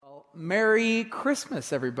Merry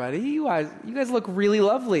Christmas, everybody. You guys look really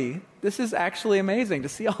lovely. This is actually amazing to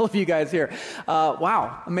see all of you guys here.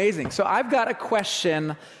 Wow, amazing. So I've got a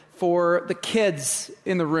question for the kids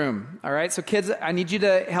in the room. All right, so kids, I need you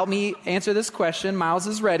to help me answer this question. Miles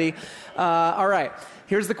is ready. All right,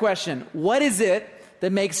 here's the question. What is it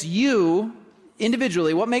that makes you,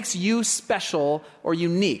 individually, what makes you special or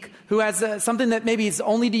unique? Who has something that maybe is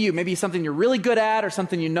only to you, maybe something you're really good at or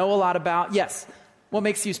something you know a lot about? Yes. What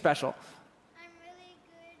makes you special? I'm really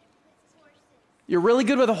good with horses. You're really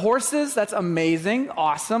good with horses? That's amazing.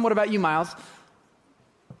 Awesome. What about you, Miles?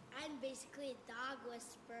 I'm basically a dog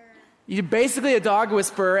whisperer. You're basically a dog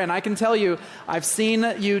whisperer, and I can tell you, I've seen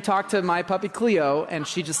you talk to my puppy Cleo, and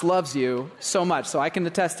she just loves you so much, so I can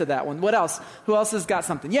attest to that one. What else? Who else has got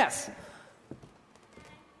something? Yes?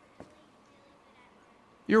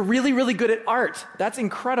 You're really, really good at art. That's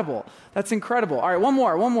incredible. That's incredible. All right, one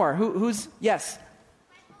more. Who's, yes?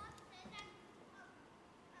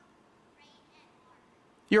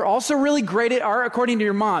 You're also really great at art, according to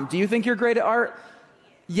your mom. Do you think you're great at art?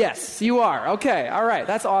 Yes, you are. Okay, all right,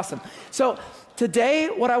 that's awesome. So today,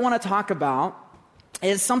 what I want to talk about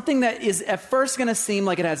is something that is at first going to seem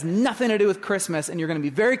like it has nothing to do with Christmas, and you're going to be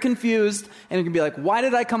very confused, and you're going to be like, why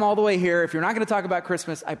did I come all the way here? If you're not going to talk about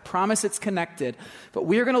Christmas, I promise it's connected. But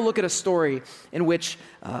we're going to look at a story in which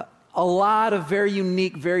a lot of very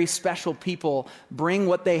unique, very special people bring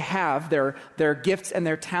what they have, their gifts and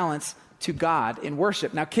their talents, to God in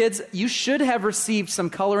worship. Now, kids, you should have received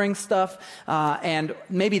some coloring stuff, and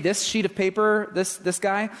maybe this sheet of paper, this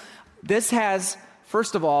guy. This has,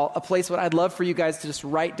 first of all, a place what I'd love for you guys to just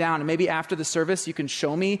write down, and maybe after the service you can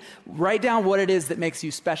show me. Write down what it is that makes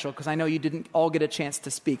you special, because I know you didn't all get a chance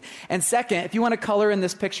to speak. And second, if you want to color in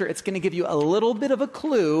this picture, it's going to give you a little bit of a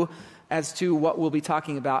clue as to what we'll be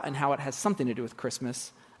talking about and how it has something to do with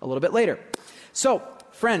Christmas a little bit later. So,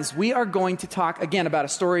 friends, we are going to talk again about a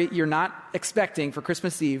story you're not expecting for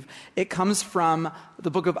Christmas Eve. It comes from the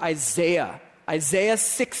book of Isaiah. Isaiah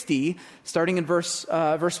 60, starting in verse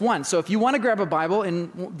 1. So if you want to grab a Bible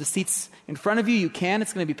in the seats in front of you, you can.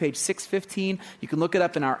 It's going to be page 615. You can look it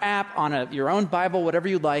up in our app, on your own Bible, whatever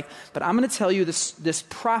you'd like. But I'm going to tell you this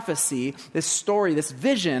prophecy, this story, this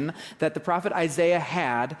vision that the prophet Isaiah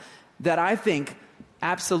had that I think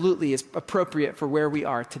absolutely is appropriate for where we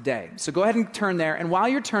are today. So go ahead and turn there. And while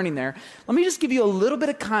you're turning there, let me just give you a little bit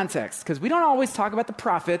of context, because we don't always talk about the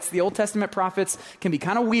prophets. The Old Testament prophets can be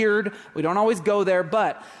kind of weird. We don't always go there.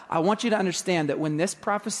 But I want you to understand that when this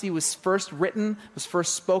prophecy was first written, was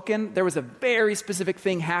first spoken, there was a very specific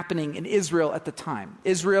thing happening in Israel at the time.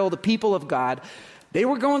 Israel, the people of God, they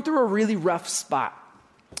were going through a really rough spot.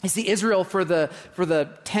 You see, Israel for the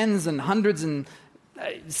tens and hundreds and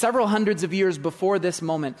several hundreds of years before this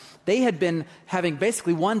moment, they had been having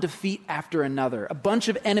basically one defeat after another. A bunch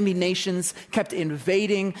of enemy nations kept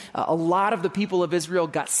invading. A lot of the people of Israel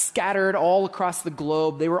got scattered all across the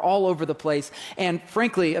globe. They were all over the place. And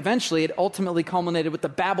frankly, eventually, it ultimately culminated with the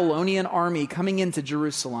Babylonian army coming into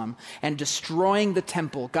Jerusalem and destroying the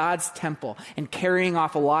temple, God's temple, and carrying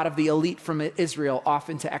off a lot of the elite from Israel off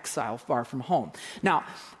into exile far from home. Now,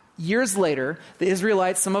 years later, the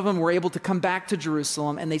Israelites, some of them were able to come back to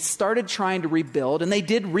Jerusalem, and they started trying to rebuild, and they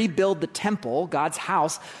did rebuild the temple, God's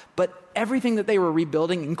house, but everything that they were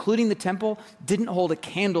rebuilding, including the temple, didn't hold a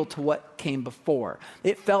candle to what came before.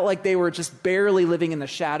 It felt like they were just barely living in the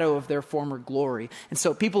shadow of their former glory. And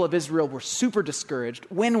so people of Israel were super discouraged.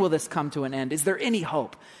 When will this come to an end? Is there any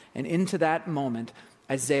hope? And into that moment,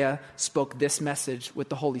 Isaiah spoke this message with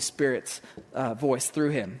the Holy Spirit's voice through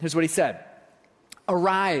him. Here's what he said.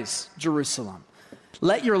 Arise, Jerusalem.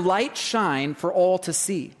 Let your light shine for all to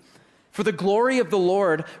see. For the glory of the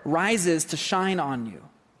Lord rises to shine on you.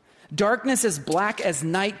 Darkness as black as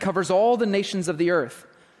night covers all the nations of the earth.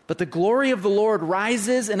 But the glory of the Lord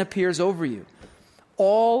rises and appears over you.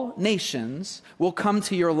 All nations will come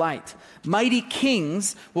to your light. Mighty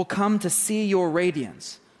kings will come to see your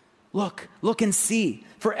radiance. Look and see,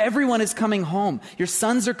 for everyone is coming home. Your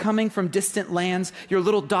sons are coming from distant lands. Your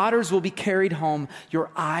little daughters will be carried home. Your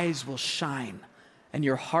eyes will shine, and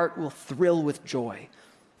your heart will thrill with joy.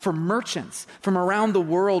 For merchants from around the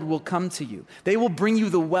world will come to you. They will bring you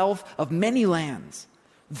the wealth of many lands.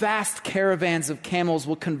 Vast caravans of camels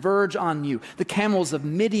will converge on you, the camels of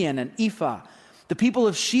Midian and Ephah. The people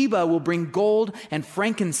of Sheba will bring gold and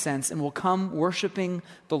frankincense and will come worshiping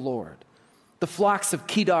the Lord. The flocks of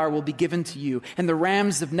Kedar will be given to you, and the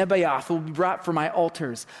rams of Nebaioth will be brought for my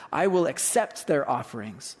altars. I will accept their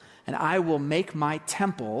offerings, and I will make my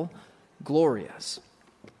temple glorious.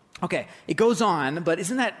 Okay, it goes on, but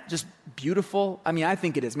isn't that just beautiful? I mean, I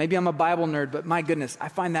think it is. Maybe I'm a Bible nerd, but my goodness, I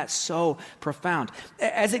find that so profound.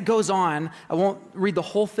 As it goes on, I won't read the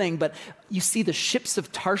whole thing, but you see the ships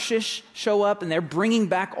of Tarshish show up, and they're bringing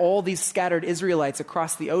back all these scattered Israelites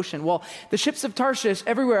across the ocean. Well, the ships of Tarshish,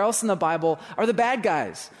 everywhere else in the Bible, are the bad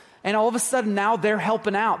guys. And all of a sudden now they're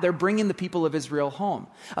helping out. They're bringing the people of Israel home.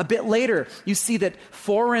 A bit later, you see that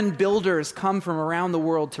foreign builders come from around the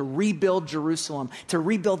world to rebuild Jerusalem, to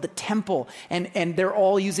rebuild the temple. And they're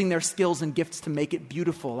all using their skills and gifts to make it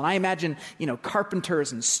beautiful. And I imagine,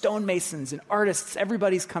 carpenters and stonemasons and artists,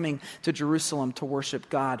 everybody's coming to Jerusalem to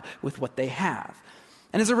worship God with what they have.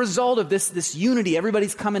 And as a result of this unity,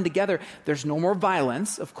 everybody's coming together. There's no more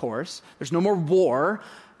violence, of course. There's no more war.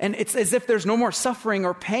 And it's as if there's no more suffering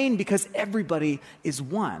or pain because everybody is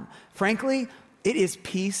one. Frankly, it is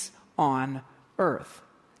peace on earth.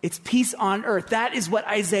 It's peace on earth. That is what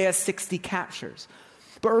Isaiah 60 captures.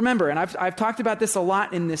 But remember, and I've talked about this a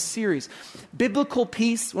lot in this series, biblical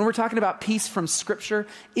peace, when we're talking about peace from Scripture,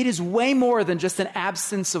 it is way more than just an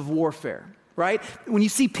absence of warfare. Right? When you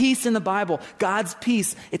see peace in the Bible, God's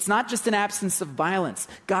peace, it's not just an absence of violence.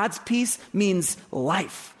 God's peace means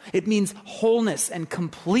life. It means wholeness and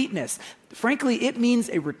completeness. Frankly, it means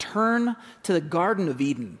a return to the Garden of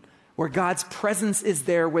Eden, where God's presence is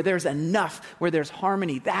there, where there's enough, where there's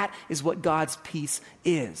harmony. That is what God's peace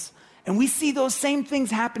is. And we see those same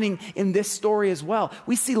things happening in this story as well.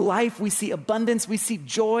 We see life, we see abundance, we see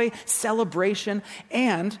joy, celebration,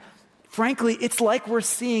 and frankly, it's like we're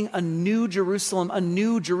seeing a new Jerusalem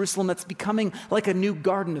that's becoming like a new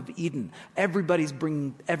Garden of Eden. Everybody's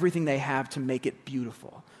bringing everything they have to make it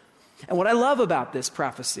beautiful. And what I love about this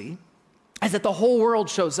prophecy is that the whole world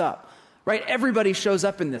shows up, right? Everybody shows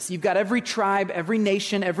up in this. You've got every tribe, every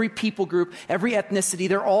nation, every people group, every ethnicity.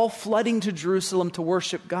 They're all flooding to Jerusalem to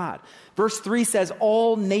worship God. Verse 3 says,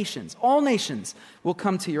 all nations will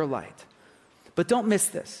come to your light. But don't miss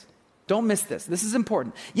this. Don't miss this. This is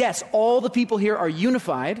important. Yes, all the people here are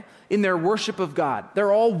unified in their worship of God.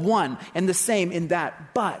 They're all one and the same in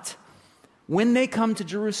that. But when they come to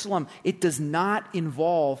Jerusalem, it does not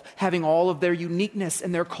involve having all of their uniqueness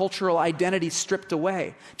and their cultural identity stripped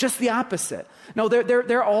away. Just the opposite. No,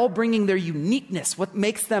 they're all bringing their uniqueness, what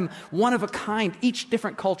makes them one of a kind, each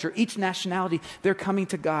different culture, each nationality. They're coming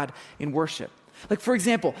to God in worship. Like, for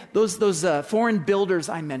example, those foreign builders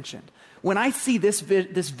I mentioned. When I see this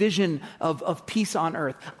vision of peace on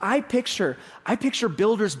earth, I picture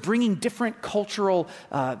builders bringing different cultural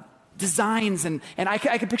designs, and I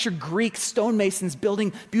can picture Greek stonemasons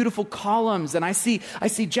building beautiful columns, and I see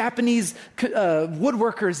Japanese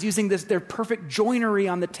woodworkers using their perfect joinery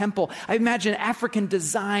on the temple. I imagine African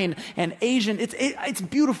design and Asian. It's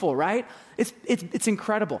beautiful, right? It's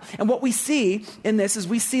incredible. And what we see in this is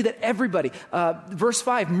we see that everybody, verse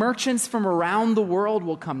 5, merchants from around the world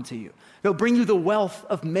will come to you. They'll bring you the wealth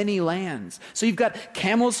of many lands. So you've got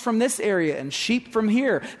camels from this area and sheep from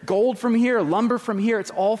here, gold from here, lumber from here.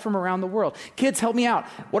 It's all from around the world. Kids, help me out.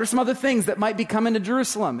 What are some other things that might be coming to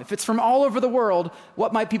Jerusalem? If it's from all over the world,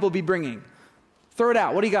 what might people be bringing? Throw it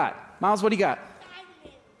out. What do you got? Miles, what do you got?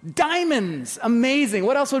 Diamonds. Amazing.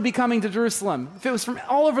 What else would be coming to Jerusalem if it was from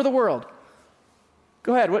all over the world?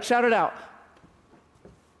 Go ahead. Shout it out.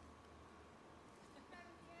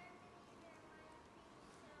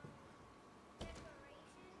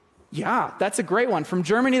 Yeah, that's a great one. From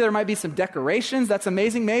Germany, there might be some decorations. That's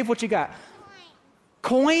amazing. Maeve, what you got?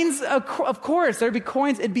 Coins, of course. There'd be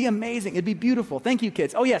coins. It'd be amazing. It'd be beautiful. Thank you,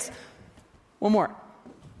 kids. Oh, yes. One more.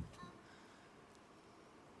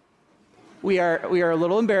 We are a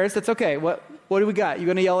little embarrassed. That's okay. What do we got? You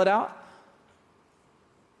going to yell it out?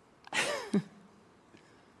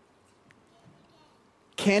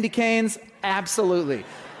 Candy canes? Absolutely.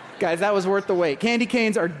 Guys, that was worth the wait. Candy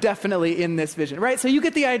canes are definitely in this vision, right? So you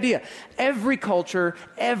get the idea. Every culture,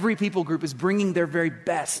 every people group is bringing their very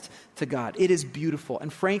best to God. It is beautiful.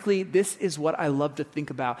 And frankly, this is what I love to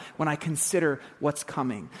think about when I consider what's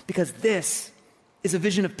coming. Because this is a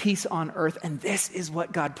vision of peace on earth, and this is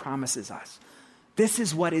what God promises us. This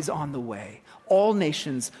is what is on the way. All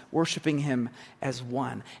nations worshiping him as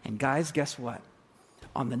one. And guys, guess what?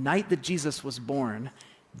 On the night that Jesus was born,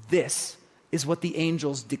 this is what the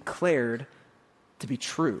angels declared to be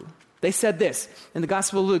true. They said this in the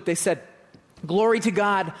Gospel of Luke. They said, "Glory to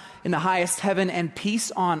God in the highest heaven and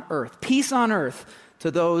peace on earth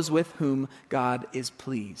to those with whom God is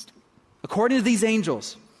pleased." According to these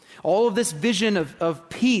angels, all of this vision of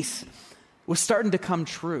peace was starting to come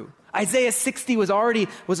true. Isaiah 60 was already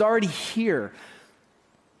here.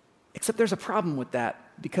 Except there's a problem with that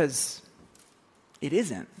because it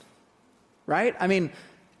isn't, right? I mean,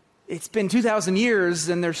 it's been 2,000 years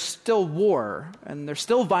and there's still war and there's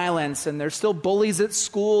still violence and there's still bullies at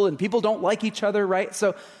school and people don't like each other, right?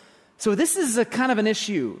 So this is a kind of an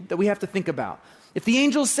issue that we have to think about. If the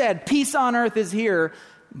angels said, peace on earth is here,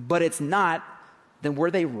 but it's not, then were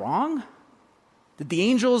they wrong? Did the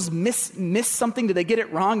angels miss something? Did they get it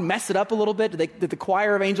wrong, mess it up a little bit? Did the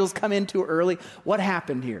choir of angels come in too early? What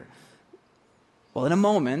happened here? Well, in a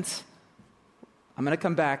moment, I'm going to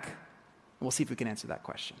come back and we'll see if we can answer that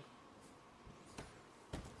question.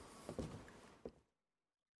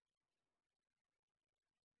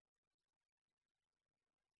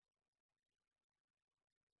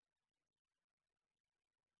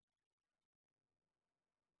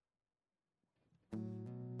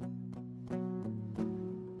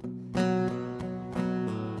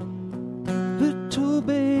 Little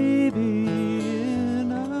baby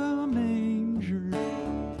in a manger,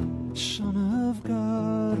 Son of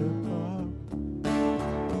God above,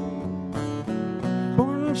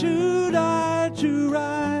 born to die, to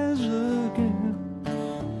rise again.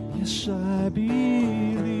 Yes, I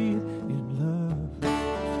believe in love.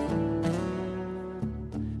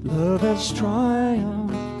 Love has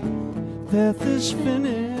triumphed, death is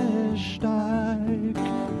finished. I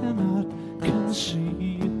cannot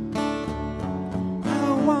conceive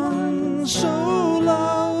one so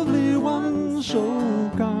lovely, one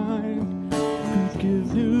so kind, could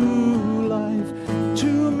give new life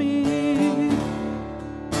to me.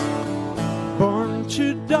 Born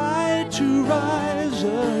to die, to rise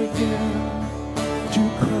again, to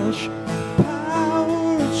crush the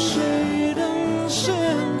power of Satan's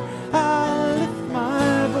sin. I'll lift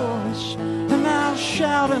my voice and I'll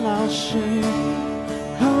shout and I'll sing,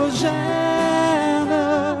 Hosanna,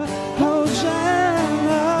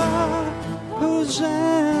 Hosanna,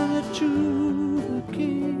 Hosanna to the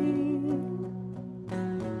King.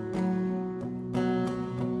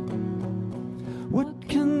 What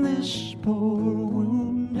can this poor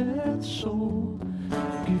wounded soul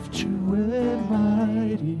give to a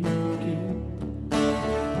mighty King?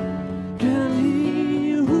 Can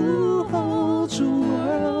he who holds the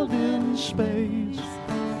world in space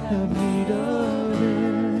have need of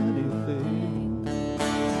anything?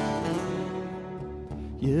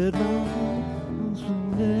 Yet mountains will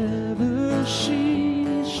never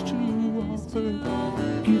cease to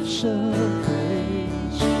offer gifts of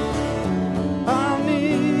praise. I'll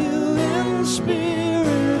kneel in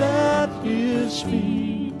spirit at his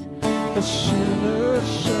feet, a sinner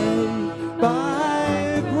saved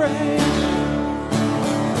by grace.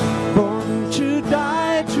 Born to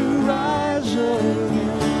die, to rise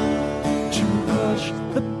again, to crush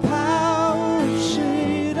the power of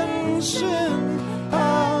Satan's sin.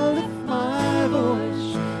 I'll lift my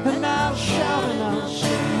voice and I'll shout and I'll sing,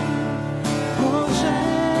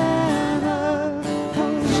 Hosanna,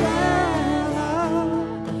 Hosanna,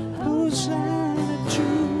 Hosanna to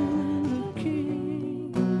the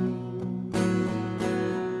King.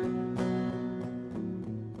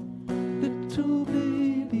 Little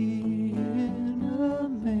baby in a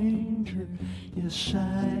manger, yes,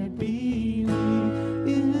 I believe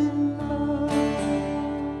in love.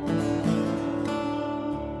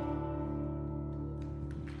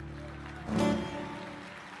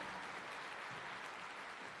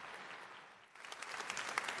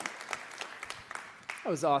 That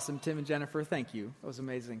was awesome, Tim and Jennifer. Thank you. That was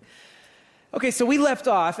amazing. Okay, so we left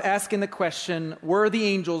off asking the question, were the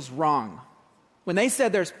angels wrong? When they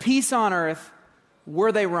said there's peace on earth,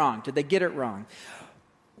 were they wrong? Did they get it wrong?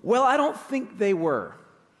 Well, I don't think they were.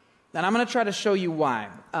 And I'm going to try to show you why.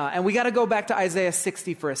 And we got to go back to Isaiah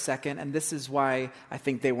 60 for a second, and this is why I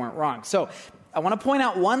think they weren't wrong. So I want to point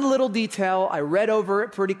out one little detail. I read over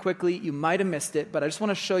it pretty quickly. You might have missed it, but I just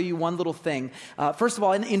want to show you one little thing. First of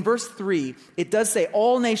all, in verse 3, it does say,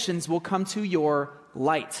 all nations will come to your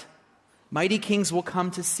light. Mighty kings will come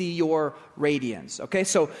to see your radiance. Okay,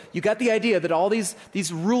 so you got the idea that all these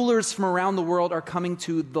rulers from around the world are coming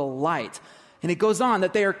to the light. And it goes on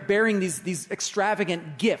that they are bearing these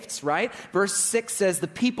extravagant gifts, right? Verse 6 says, the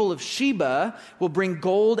people of Sheba will bring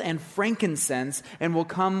gold and frankincense and will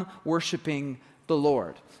come worshiping the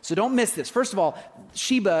Lord. So don't miss this. First of all,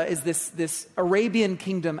 Sheba is this Arabian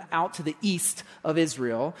kingdom out to the east of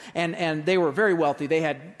Israel. And they were very wealthy. They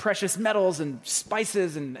had precious metals and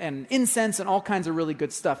spices and incense and all kinds of really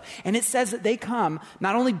good stuff. And it says that they come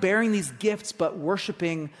not only bearing these gifts, but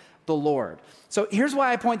worshiping the Lord. So here's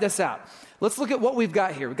why I point this out. Let's look at what we've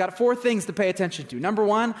got here. We've got 4 things to pay attention to. Number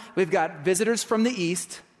 1, we've got visitors from the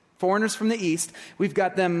east, foreigners from the east. We've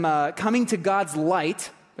got them coming to God's light.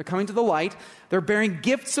 They're coming to the light. They're bearing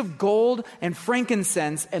gifts of gold and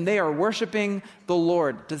frankincense, and they are worshiping the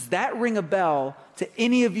Lord. Does that ring a bell to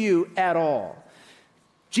any of you at all?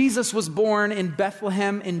 Jesus was born in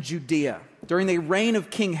Bethlehem in Judea during the reign of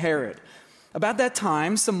King Herod. About that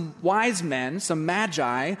time, some wise men, some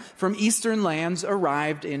magi from eastern lands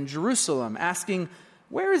arrived in Jerusalem, asking,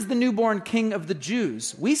 "Where is the newborn King of the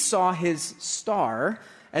Jews? We saw his star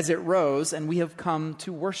as it rose, and we have come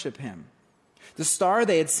to worship him." The star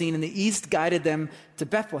they had seen in the east guided them to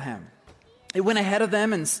Bethlehem. It went ahead of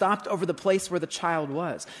them and stopped over the place where the child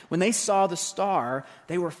was. When they saw the star,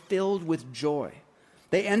 they were filled with joy.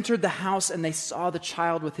 They entered the house and they saw the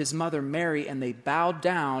child with his mother Mary, and they bowed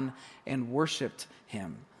down and worshiped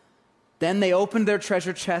him. Then they opened their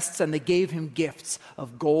treasure chests and they gave him gifts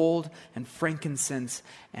of gold and frankincense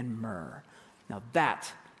and myrrh. Now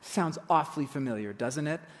that sounds awfully familiar, doesn't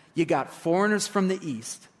it? You got foreigners from the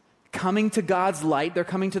east coming to God's light. They're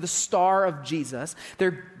coming to the star of Jesus.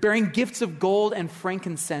 They're bearing gifts of gold and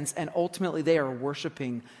frankincense, and ultimately they are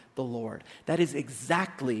worshiping the Lord. That is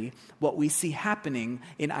exactly what we see happening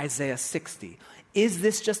in Isaiah 60. Is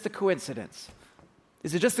this just a coincidence?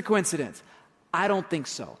 Is it just a coincidence? I don't think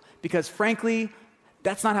so. Because frankly,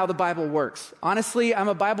 that's not how the Bible works. Honestly, I'm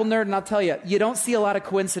a Bible nerd, and I'll tell you, you don't see a lot of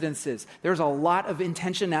coincidences. There's a lot of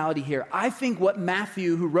intentionality here. I think what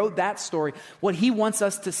Matthew, who wrote that story, what he wants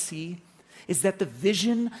us to see is that the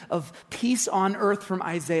vision of peace on earth from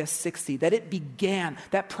Isaiah 60,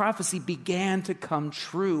 that prophecy began to come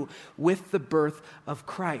true with the birth of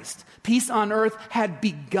Christ. Peace on earth had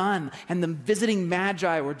begun, and the visiting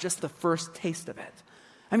magi were just the first taste of it.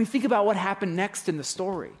 I mean, think about what happened next in the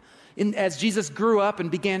story. As Jesus grew up and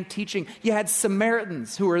began teaching, you had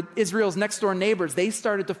Samaritans who were Israel's next door neighbors. They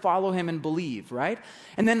started to follow him and believe, right?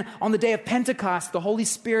 And then on the day of Pentecost, the Holy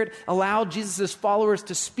Spirit allowed Jesus' followers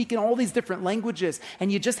to speak in all these different languages.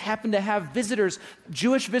 And you just happened to have visitors,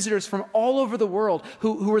 Jewish visitors from all over the world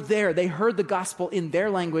who were there. They heard the gospel in their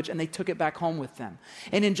language and they took it back home with them.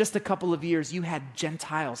 And in just a couple of years, you had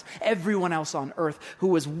Gentiles, everyone else on earth who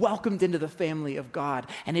was welcomed into the family of God.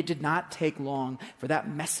 And it did not take long for that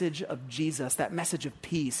message of Jesus, that message of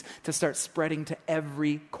peace, to start spreading to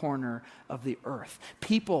every corner of the earth.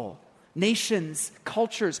 People, nations,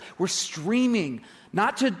 cultures were streaming,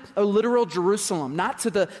 not to a literal Jerusalem, not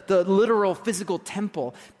to the literal physical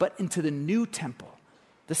temple, but into the new temple,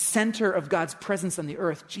 the center of God's presence on the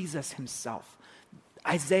earth, Jesus himself.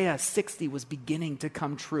 Isaiah 60 was beginning to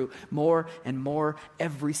come true more and more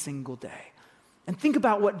every single day. And think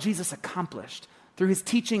about what Jesus accomplished through his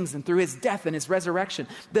teachings and through his death and his resurrection.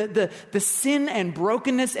 The sin and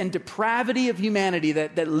brokenness and depravity of humanity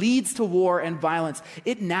that leads to war and violence,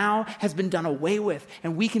 it now has been done away with,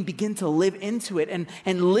 and we can begin to live into it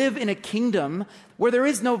and live in a kingdom where there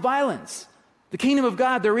is no violence. The kingdom of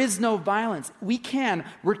God, there is no violence. We can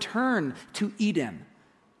return to Eden.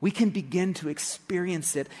 We can begin to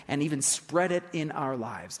experience it and even spread it in our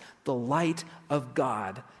lives. The light of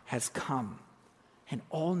God has come, and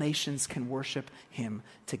all nations can worship him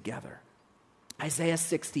together. Isaiah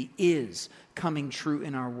 60 is coming true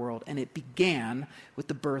in our world, and it began with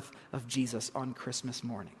the birth of Jesus on Christmas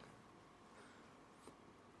morning.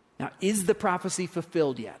 Now, is the prophecy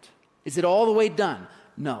fulfilled yet? Is it all the way done?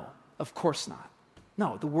 No, of course not.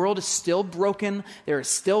 No, the world is still broken. There is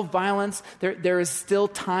still violence. There is still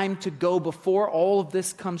time to go before all of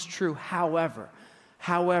this comes true. However,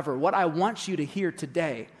 what I want you to hear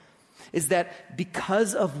today is that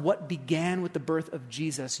because of what began with the birth of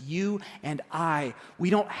Jesus, you and we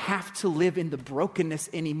don't have to live in the brokenness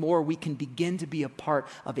anymore. We can begin to be a part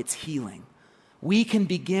of its healing. We can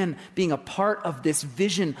begin being a part of this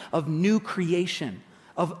vision of new creation,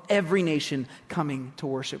 of every nation coming to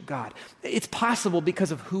worship God. It's possible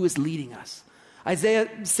because of who is leading us.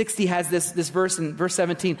 Isaiah 60 has this verse in verse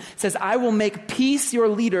 17. It says, "I will make peace your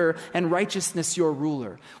leader and righteousness your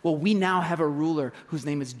ruler." Well, we now have a ruler whose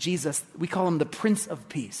name is Jesus. We call him the Prince of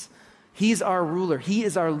Peace. He's our ruler. He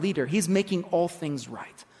is our leader. He's making all things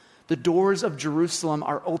right. The doors of Jerusalem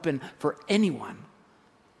are open for anyone.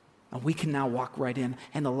 And we can now walk right in,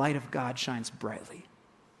 and the light of God shines brightly.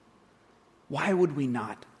 Why would we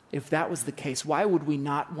not? If that was the case, why would we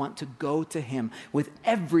not want to go to him with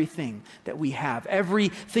everything that we have,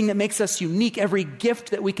 everything that makes us unique, every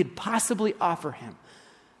gift that we could possibly offer him?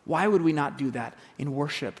 Why would we not do that in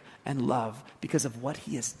worship and love because of what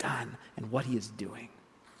he has done and what he is doing?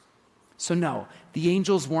 So no, the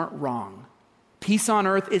angels weren't wrong. Peace on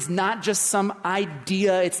earth is not just some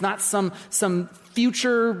idea. It's not some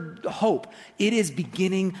future hope. It is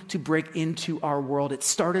beginning to break into our world. It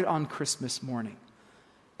started on Christmas morning.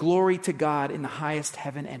 Glory to God in the highest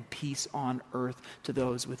heaven and peace on earth to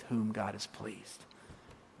those with whom God is pleased.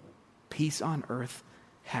 Peace on earth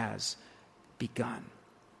has begun.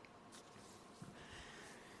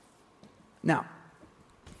 Now,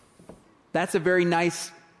 that's a very nice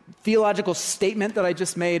theological statement that I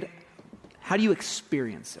just made. How do you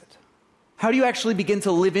experience it? How do you actually begin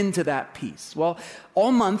to live into that peace? Well,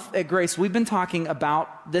 all month at Grace, we've been talking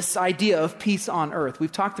about this idea of peace on earth.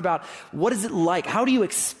 We've talked about what is it like? How do you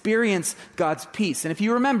experience God's peace? And if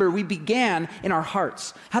you remember, we began in our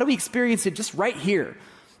hearts. How do we experience it just right here?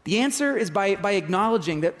 The answer is by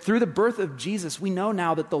acknowledging that through the birth of Jesus, we know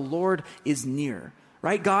now that the Lord is near,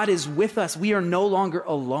 right? God is with us. We are no longer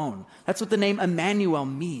alone. That's what the name Emmanuel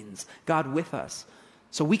means, God with us.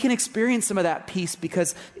 So we can experience some of that peace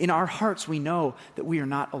because in our hearts we know that we are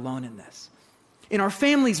not alone in this. In our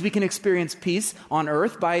families, we can experience peace on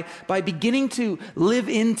earth by beginning to live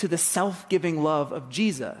into the self-giving love of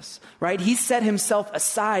Jesus, right? He set himself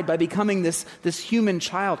aside by becoming this human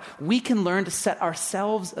child. We can learn to set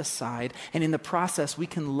ourselves aside, and in the process, we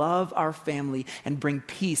can love our family and bring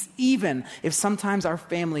peace, even if sometimes our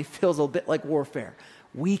family feels a bit like warfare.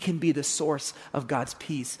 We can be the source of God's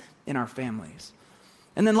peace in our families.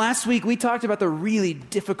 And then last week, we talked about the really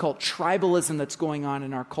difficult tribalism that's going on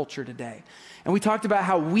in our culture today. And we talked about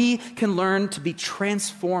how we can learn to be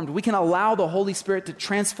transformed. We can allow the Holy Spirit to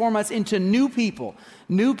transform us into new people,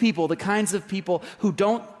 the kinds of people who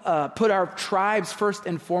don't put our tribes first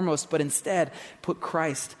and foremost, but instead put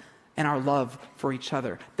Christ and our love for each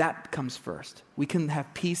other. That comes first. We can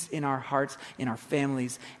have peace in our hearts, in our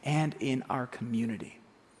families, and in our community.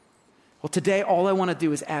 Well, today, all I want to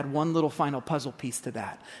do is add one little final puzzle piece to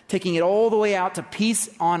that, taking it all the way out to peace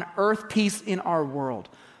on earth, peace in our world.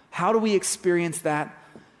 How do we experience that?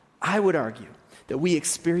 I would argue that we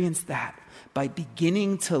experience that by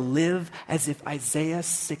beginning to live as if Isaiah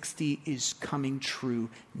 60 is coming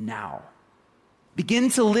true now. Begin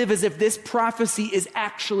to live as if this prophecy is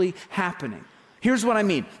actually happening. Here's what I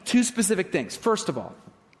mean. Two specific things. First of all,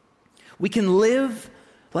 we can live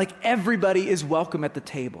like everybody is welcome at the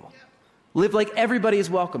table. Live like everybody is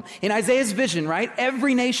welcome. In Isaiah's vision, right?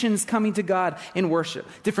 Every nation's coming to God in worship.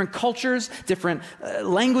 Different cultures, different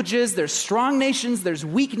languages. There's strong nations, there's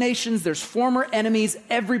weak nations, there's former enemies.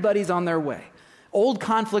 Everybody's on their way. Old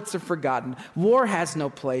conflicts are forgotten. War has no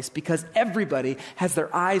place because everybody has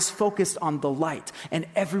their eyes focused on the light, and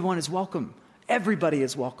everyone is welcome. Everybody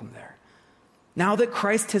is welcome there. Now that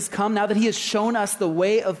Christ has come, now that he has shown us the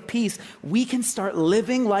way of peace, we can start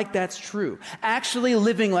living like that's true. Actually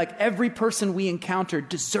living like every person we encounter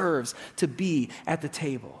deserves to be at the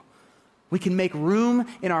table. We can make room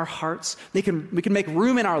in our hearts. We can make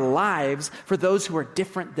room in our lives for those who are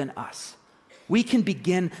different than us. We can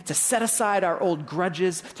begin to set aside our old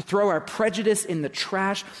grudges, to throw our prejudice in the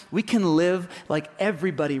trash. We can live like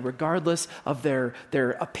everybody, regardless of their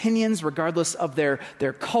opinions, regardless of their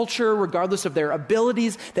culture, regardless of their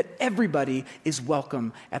abilities, that everybody is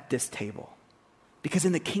welcome at this table. Because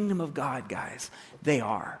in the kingdom of God, guys, they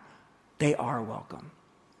are welcome.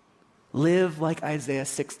 Live like Isaiah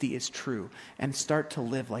 60 is true and start to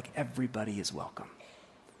live like everybody is welcome.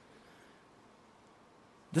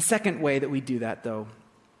 The second way that we do that, though,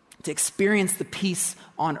 to experience the peace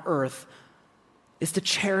on earth, is to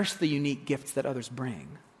cherish the unique gifts that others bring.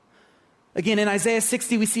 Again, in Isaiah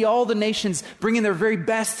 60, we see all the nations bringing their very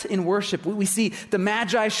best in worship. We see the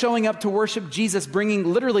Magi showing up to worship Jesus,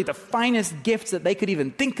 bringing literally the finest gifts that they could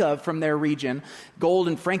even think of from their region, gold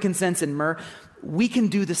and frankincense and myrrh. We can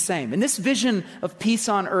do the same. And this vision of peace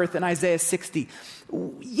on earth in Isaiah 60,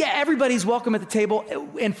 yeah, everybody's welcome at the table.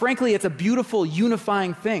 And frankly, it's a beautiful,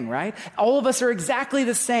 unifying thing, right? All of us are exactly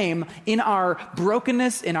the same in our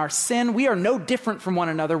brokenness, in our sin. We are no different from one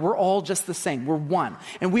another. We're all just the same. We're one.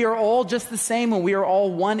 And we are all just the same, and we are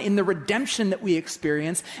all one in the redemption that we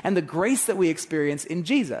experience and the grace that we experience in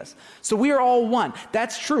Jesus. So we are all one.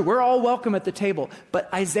 That's true. We're all welcome at the table.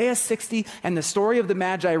 But Isaiah 60 and the story of the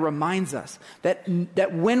Magi reminds us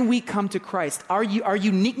that when we come to Christ, our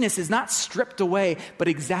uniqueness is not stripped away, but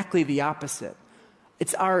exactly the opposite.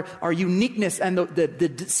 It's our uniqueness and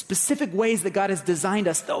the specific ways that God has designed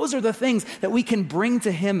us. Those are the things that we can bring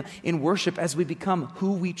to him in worship as we become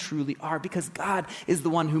who we truly are, because God is the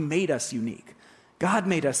one who made us unique. God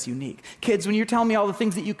made us unique. Kids, when you're telling me all the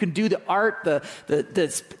things that you can do, the art, the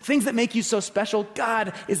things that make you so special,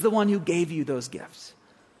 God is the one who gave you those gifts.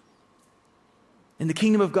 In the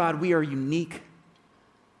kingdom of God, we are unique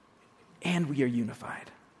and we are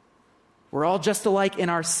unified. We're all just alike in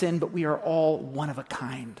our sin, but we are all one of a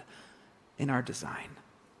kind in our design.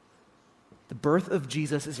 The birth of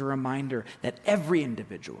Jesus is a reminder that every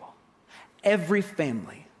individual, every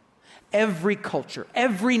family, every culture,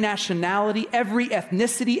 every nationality, every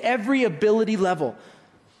ethnicity, every ability level.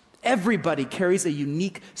 Everybody carries a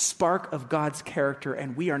unique spark of God's character,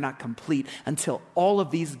 and we are not complete until all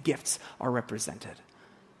of these gifts are represented.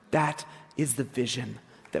 That is the vision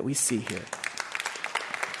that we see here.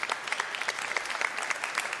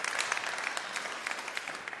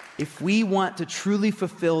 If we want to truly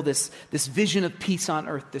fulfill this vision of peace on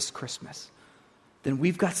earth this Christmas, then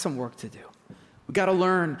we've got some work to do. We've got to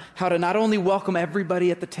learn how to not only welcome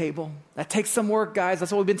everybody at the table. That takes some work, guys.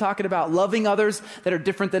 That's what we've been talking about. Loving others that are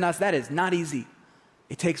different than us. That is not easy.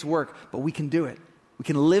 It takes work, but we can do it. We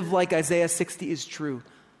can live like Isaiah 60 is true.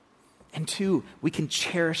 And 2, we can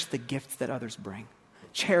cherish the gifts that others bring.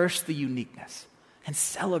 Cherish the uniqueness and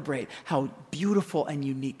celebrate how beautiful and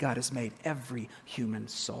unique God has made every human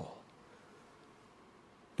soul.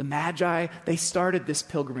 The Magi, they started this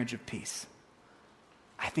pilgrimage of peace.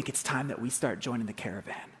 I think it's time that we start joining the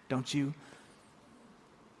caravan, don't you?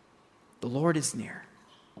 The Lord is near.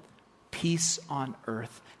 Peace on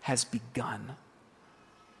earth has begun.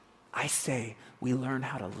 I say we learn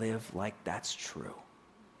how to live like that's true.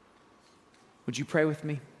 Would you pray with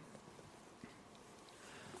me?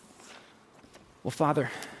 Well,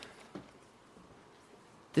 Father,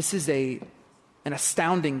 this is an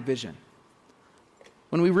astounding vision.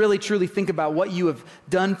 When we really truly think about what you have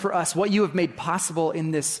done for us, what you have made possible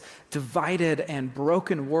in this divided and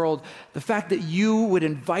broken world, the fact that you would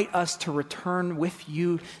invite us to return with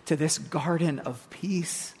you to this garden of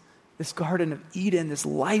peace, this garden of Eden, this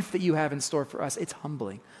life that you have in store for us, it's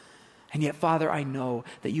humbling. And yet, Father, I know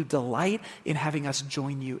that you delight in having us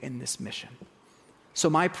join you in this mission. So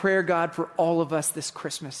my prayer, God, for all of us this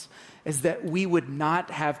Christmas is that we would not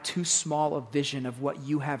have too small a vision of what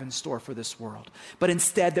you have in store for this world, but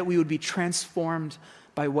instead that we would be transformed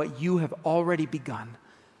by what you have already begun,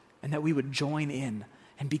 and that we would join in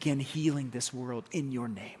and begin healing this world in your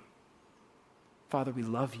name. Father, we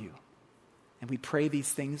love you, and we pray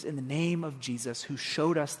these things in the name of Jesus, who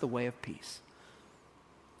showed us the way of peace.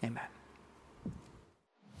 Amen.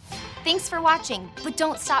 Thanks for watching, but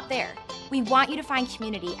don't stop there. We want you to find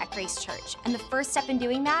community at Grace Church, and the first step in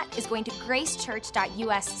doing that is going to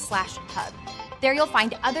gracechurch.us/hub. There you'll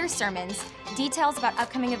find other sermons, details about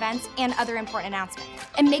upcoming events, and other important announcements.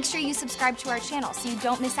 And make sure you subscribe to our channel so you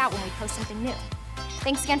don't miss out when we post something new.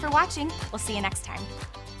 Thanks again for watching. We'll see you next time.